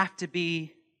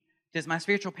 does my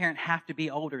spiritual parent have to be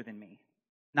older than me?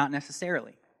 Not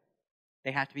necessarily.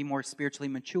 They have to be more spiritually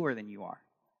mature than you are.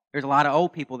 There's a lot of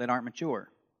old people that aren't mature.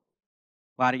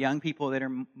 A lot of young people that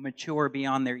are mature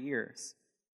beyond their years.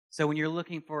 So when you're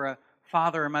looking for a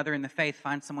father or mother in the faith,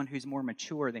 find someone who's more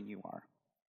mature than you are.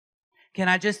 Can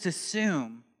I just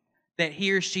assume that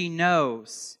he or she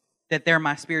knows that they're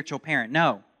my spiritual parent?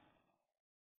 No.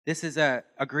 This is a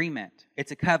agreement.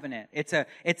 It's a covenant.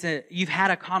 You've had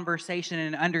a conversation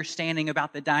and an understanding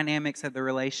about the dynamics of the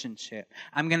relationship.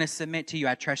 I'm going to submit to you.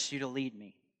 I trust you to lead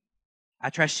me. I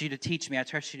trust you to teach me. I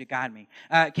trust you to guide me.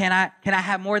 Can I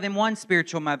have more than one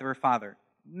spiritual mother or father?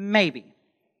 Maybe.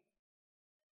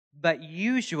 But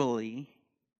usually,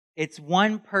 it's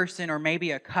one person or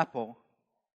maybe a couple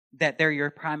that they're your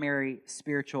primary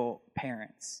spiritual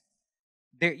parents.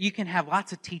 You can have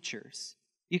lots of teachers.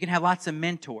 You can have lots of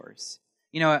mentors.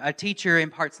 You know, a teacher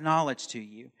imparts knowledge to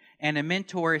you. And a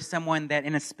mentor is someone that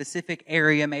in a specific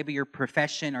area, maybe your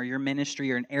profession or your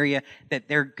ministry or an area that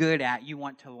they're good at, you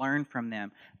want to learn from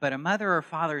them. But a mother or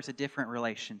father is a different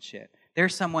relationship. They're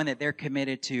someone that they're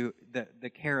committed to the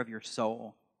care of your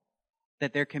soul.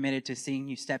 That they're committed to seeing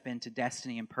you step into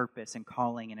destiny and purpose and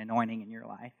calling and anointing in your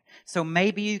life. So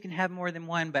maybe you can have more than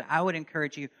one, but I would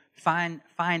encourage you, find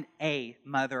a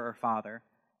mother or father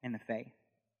in the faith.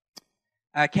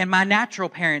 Can my natural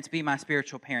parents be my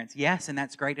spiritual parents? Yes, and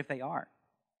that's great if they are.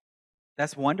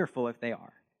 That's wonderful if they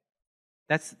are.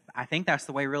 I think that's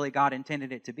the way really God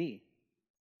intended it to be.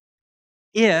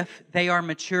 If they are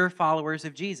mature followers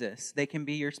of Jesus, they can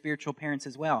be your spiritual parents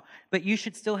as well. But you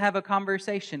should still have a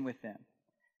conversation with them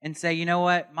and say, you know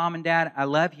what, Mom and Dad, I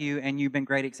love you and you've been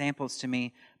great examples to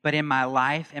me, but in my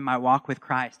life, in my walk with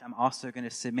Christ, I'm also going to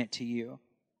submit to you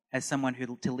as someone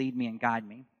to lead me and guide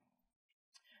me.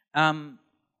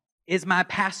 Is my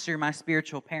pastor my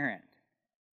spiritual parent?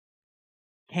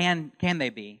 Can they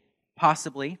be?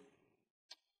 Possibly.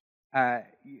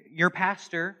 Your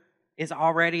pastor is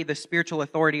already the spiritual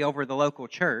authority over the local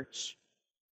church,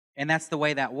 and that's the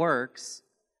way that works.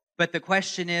 But the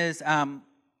question is,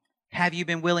 have you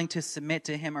been willing to submit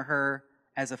to him or her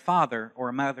as a father or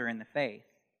a mother in the faith?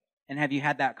 And have you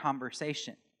had that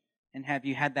conversation? And have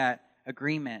you had that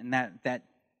agreement and that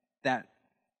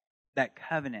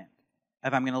covenant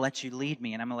of I'm going to let you lead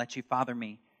me and I'm going to let you father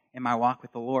me in my walk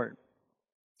with the Lord?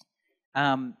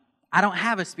 I don't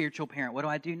have a spiritual parent. What do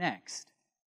I do next?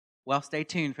 Well, stay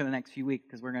tuned for the next few weeks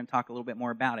because we're going to talk a little bit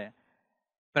more about it.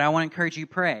 But I want to encourage you,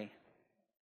 pray.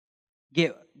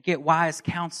 Get wise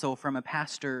counsel from a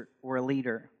pastor or a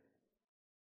leader.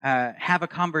 Have a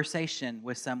conversation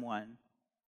with someone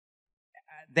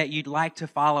that you'd like to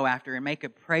follow after and make a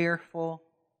prayerful,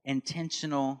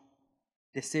 intentional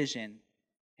decision,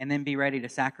 and then be ready to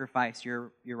sacrifice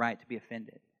your right to be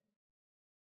offended.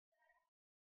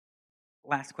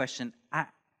 Last question. I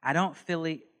don't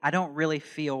really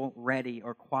feel ready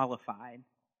or qualified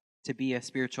to be a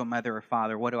spiritual mother or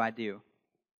father. What do I do?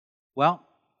 Well,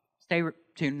 stay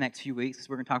tuned the next few weeks because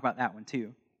we're going to talk about that one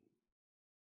too.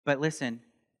 But listen,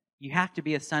 you have to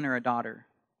be a son or a daughter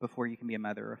before you can be a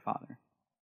mother or a father.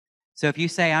 So if you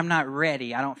say, I'm not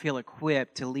ready, I don't feel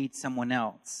equipped to lead someone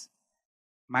else,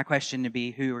 my question to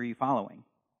be, who are you following?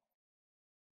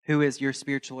 Who is your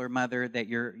spiritual or mother that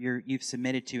you've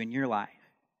submitted to in your life?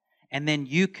 And then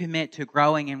you commit to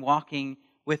growing and walking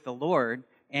with the Lord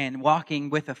and walking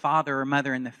with a father or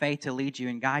mother in the faith to lead you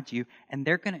and guide you, and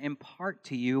they're going to impart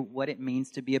to you what it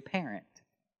means to be a parent,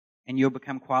 and you'll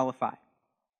become qualified.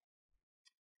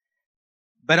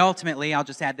 But ultimately, I'll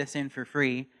just add this in for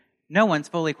free, no one's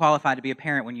fully qualified to be a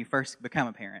parent when you first become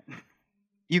a parent.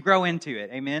 You grow into it,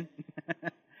 amen?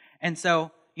 And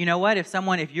so, you know what?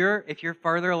 If you're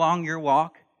further along your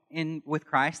walk with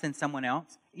Christ than someone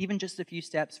else, even just a few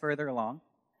steps further along,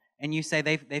 and you say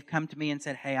they've come to me and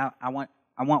said, hey, I want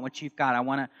what you've got. I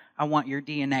want your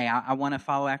DNA. I want to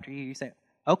follow after you. You say,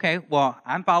 okay, well,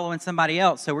 I'm following somebody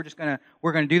else, so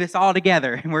we're gonna do this all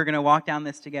together, and we're gonna walk down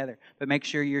this together. But make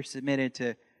sure you're submitted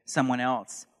to someone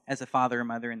else as a father or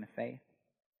mother in the faith.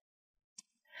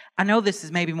 I know this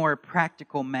is maybe more a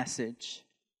practical message,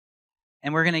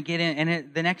 and we're gonna get in,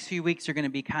 and the next few weeks are gonna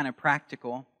be kind of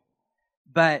practical.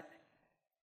 But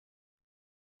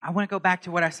I want to go back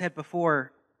to what I said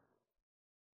before.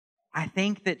 I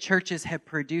think that churches have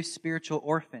produced spiritual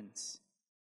orphans.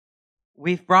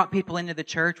 We've brought people into the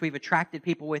church. We've attracted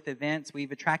people with events.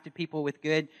 We've attracted people with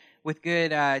good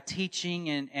teaching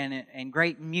and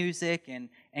great music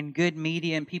and good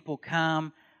media, and people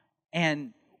come,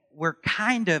 and we're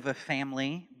kind of a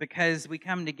family because we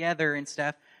come together and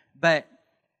stuff. But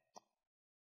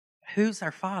who's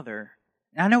our Father?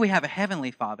 I know we have a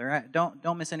heavenly Father.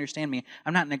 Don't misunderstand me.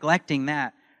 I'm not neglecting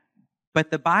that. But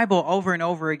the Bible over and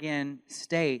over again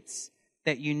states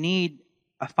that you need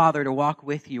a father to walk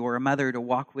with you or a mother to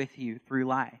walk with you through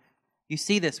life. You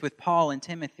see this with Paul and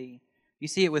Timothy. You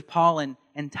see it with Paul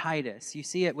and Titus. You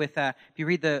see it with, if you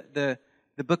read the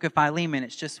book of Philemon,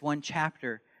 it's just one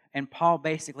chapter. And Paul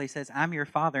basically says, I'm your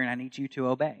father and I need you to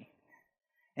obey.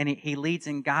 And he leads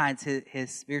and guides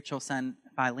his spiritual son,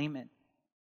 Philemon.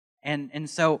 And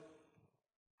so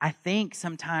I think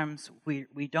sometimes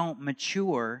we don't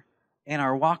mature in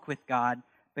our walk with God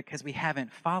because we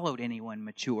haven't followed anyone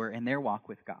mature in their walk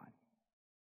with God.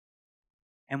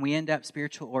 And we end up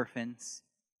spiritual orphans,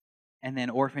 and then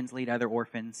orphans lead other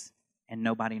orphans, and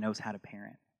nobody knows how to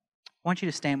parent. I want you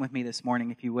to stand with me this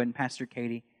morning, if you would. And Pastor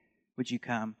Katie, would you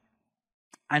come?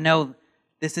 I know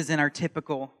this isn't our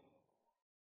typical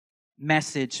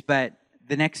message, but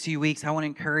the next few weeks, I want to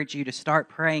encourage you to start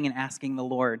praying and asking the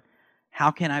Lord,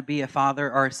 how can I be a father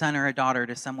or a son or a daughter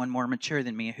to someone more mature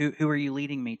than me? Who are you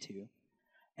leading me to?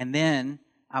 And then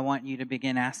I want you to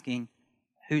begin asking,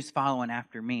 who's following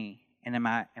after me? And am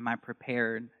I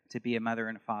prepared to be a mother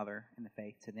and a father in the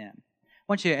faith to them? I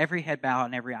want you to every head bowed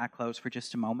and every eye closed for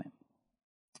just a moment.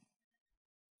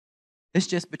 This is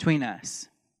just between us.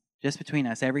 Just between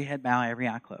us. Every head bowed, every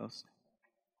eye closed.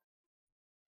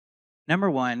 Number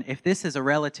one, if this is a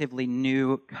relatively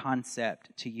new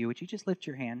concept to you, would you just lift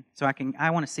your hand so I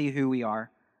want to see who we are,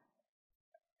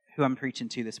 who I'm preaching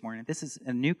to this morning. If this is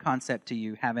a new concept to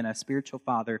you, having a spiritual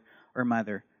father or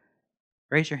mother,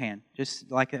 raise your hand. Just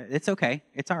it's okay.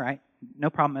 It's all right. No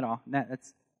problem at all.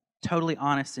 That's totally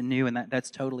honest and new, and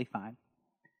that's totally fine.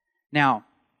 Now,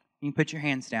 you can put your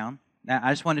hands down. Now,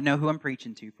 I just want to know who I'm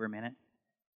preaching to for a minute.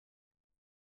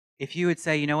 If you would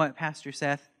say, you know what, Pastor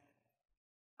Seth,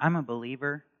 I'm a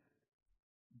believer,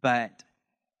 but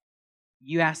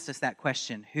you asked us that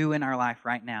question, who in our life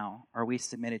right now are we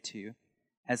submitted to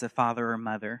as a father or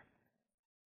mother?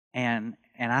 And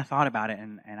I thought about it,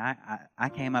 and I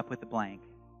came up with a blank.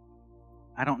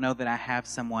 I don't know that I have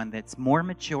someone that's more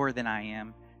mature than I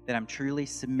am, that I'm truly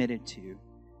submitted to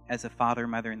as a father or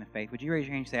mother in the faith. Would you raise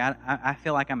your hand and say, I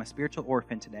feel like I'm a spiritual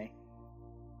orphan today?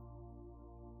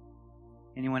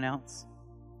 Anyone else?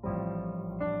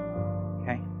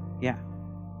 Okay, yeah.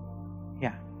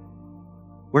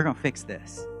 We're going to fix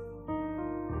this.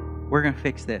 We're going to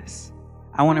fix this.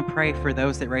 I want to pray for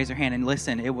those that raise their hand. And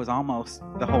listen, it was almost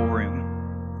the whole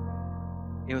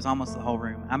room. It was almost the whole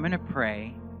room. I'm going to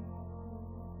pray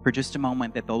for just a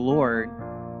moment that the Lord,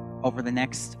 over the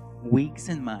next weeks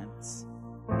and months,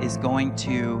 is going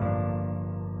to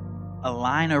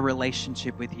align a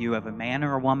relationship with you of a man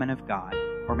or a woman of God,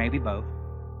 or maybe both,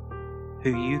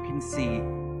 who you can see,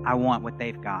 I want what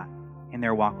they've got in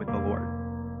their walk with the Lord.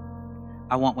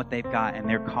 I want what they've got in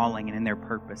their calling and in their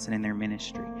purpose and in their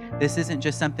ministry. This isn't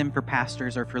just something for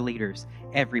pastors or for leaders.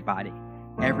 Everybody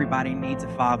needs a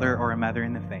father or a mother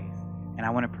in the faith. And I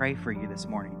want to pray for you this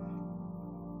morning.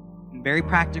 Very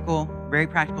practical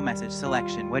message,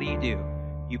 selection. What do?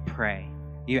 You pray.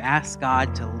 You ask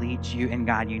God to lead you and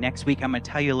guide you. Next week, I'm going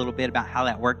to tell you a little bit about how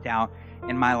that worked out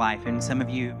in my life. And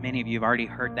many of you have already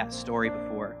heard that story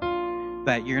before.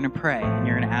 But you're going to pray and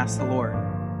you're going to ask the Lord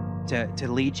to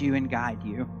lead you and guide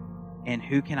you. And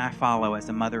who can I follow as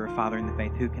a mother or father in the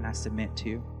faith? Who can I submit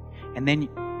to? And then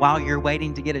while you're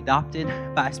waiting to get adopted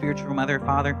by a spiritual mother or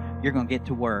father, you're going to get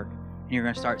to work. And you're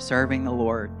going to start serving the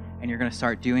Lord. And you're going to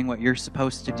start doing what you're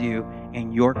supposed to do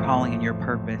in your calling and your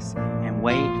purpose. And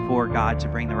wait for God to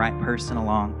bring the right person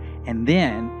along. And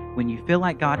then when you feel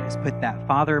like God has put that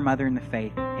father or mother in the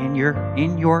faith in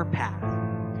your path,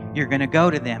 you're going to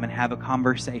go to them and have a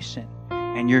conversation.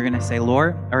 And you're going to say,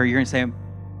 Lord, or you're going to say,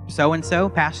 so-and-so,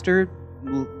 pastor,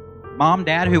 mom,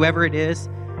 dad, whoever it is,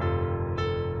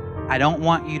 I don't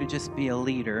want you to just be a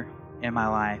leader in my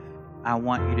life. I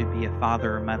want you to be a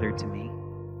father or mother to me.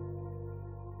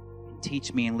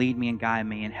 Teach me and lead me and guide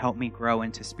me and help me grow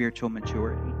into spiritual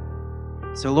maturity.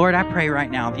 So Lord, I pray right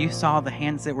now, if you saw the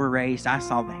hands that were raised, I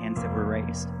saw the hands that were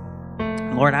raised.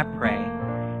 Lord, I pray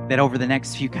that over the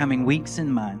next few coming weeks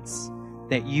and months,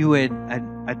 that you would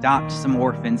adopt some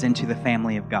orphans into the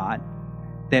family of God.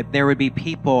 That there would be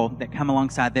people that come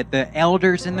alongside, that the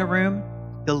elders in the room,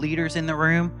 the leaders in the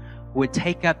room, would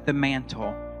take up the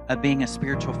mantle of being a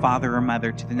spiritual father or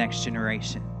mother to the next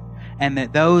generation. And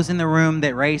that those in the room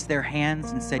that raised their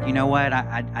hands and said, you know what,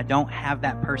 I don't have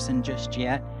that person just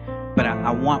yet, but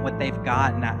I want what they've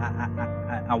got, and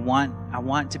I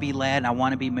want to be led, I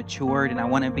want to be matured, and I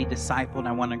want to be discipled, and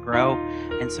I want to grow.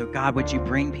 And so, God, would you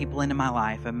bring people into my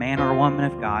life, a man or a woman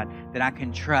of God, that I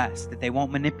can trust, that they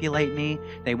won't manipulate me,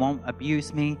 they won't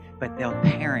abuse me, but they'll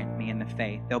parent me in the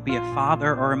faith. They'll be a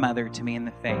father or a mother to me in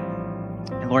the faith.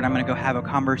 And Lord, I'm going to go have a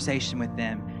conversation with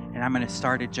them, and I'm going to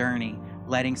start a journey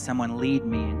letting someone lead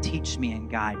me and teach me and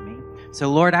guide me. So,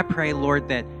 Lord, I pray, Lord,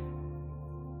 that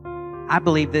I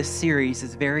believe this series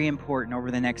is very important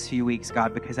over the next few weeks,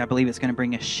 God, because I believe it's going to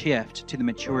bring a shift to the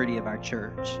maturity of our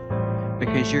church.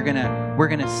 Because we're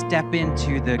going to step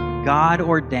into the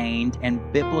God-ordained and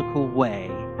biblical way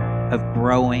of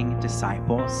growing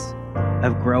disciples,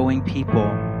 of growing people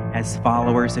as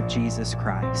followers of Jesus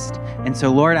Christ. And so,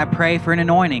 Lord, I pray for an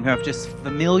anointing of just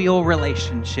familial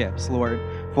relationships, Lord,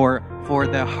 for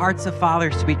the hearts of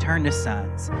fathers to be turned to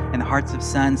sons and the hearts of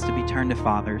sons to be turned to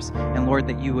fathers. And Lord,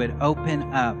 that you would open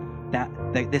up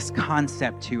this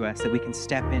concept to us that we can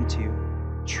step into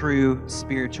true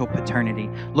spiritual paternity.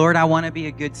 Lord, I want to be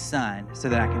a good son so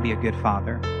that I can be a good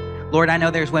father. Lord, I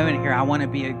know there's women here. I want to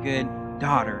be a good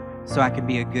daughter so I can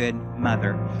be a good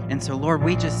mother. And so, Lord,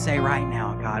 we just say right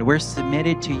now, God, we're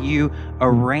submitted to you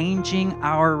arranging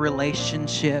our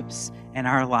relationships and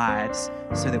our lives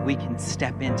so that we can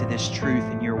step into this truth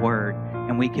in your word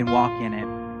and we can walk in it.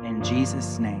 In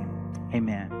Jesus' name,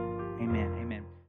 amen.